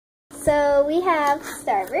So we have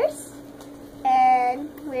Starburst, and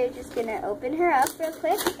we're just gonna open her up real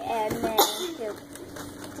quick, and then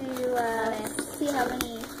see how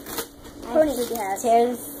many ponies she has.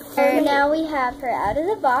 So now we have her out of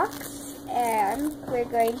the box, and we're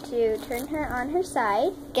going to turn her on her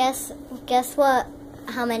side. Guess what?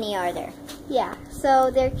 How many are there? Yeah, so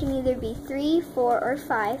there can either be 3, 4, or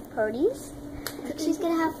 5 ponies. I think she's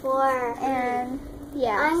gonna have 4. And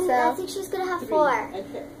yeah, I think she's gonna have 4.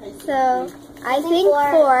 So I think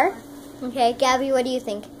 4. Okay, Gabby, what do you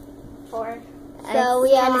think? 4. So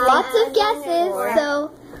we have lots of guesses. 4.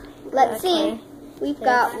 So let's see. We've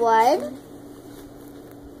got 1,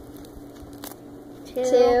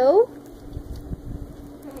 2,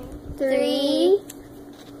 3.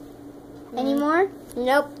 Any more?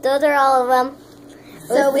 Nope, those are all of them.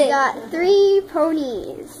 So we got 3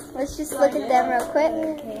 ponies. Let's just look at them real quick.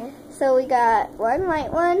 Okay. So we got 1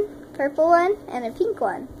 white one, purple one, and a pink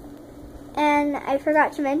one. And I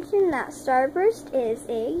forgot to mention that Starburst is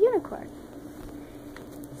a unicorn.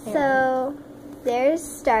 So there's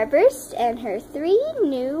Starburst and her 3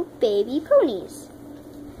 new baby ponies.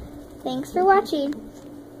 Thanks for watching.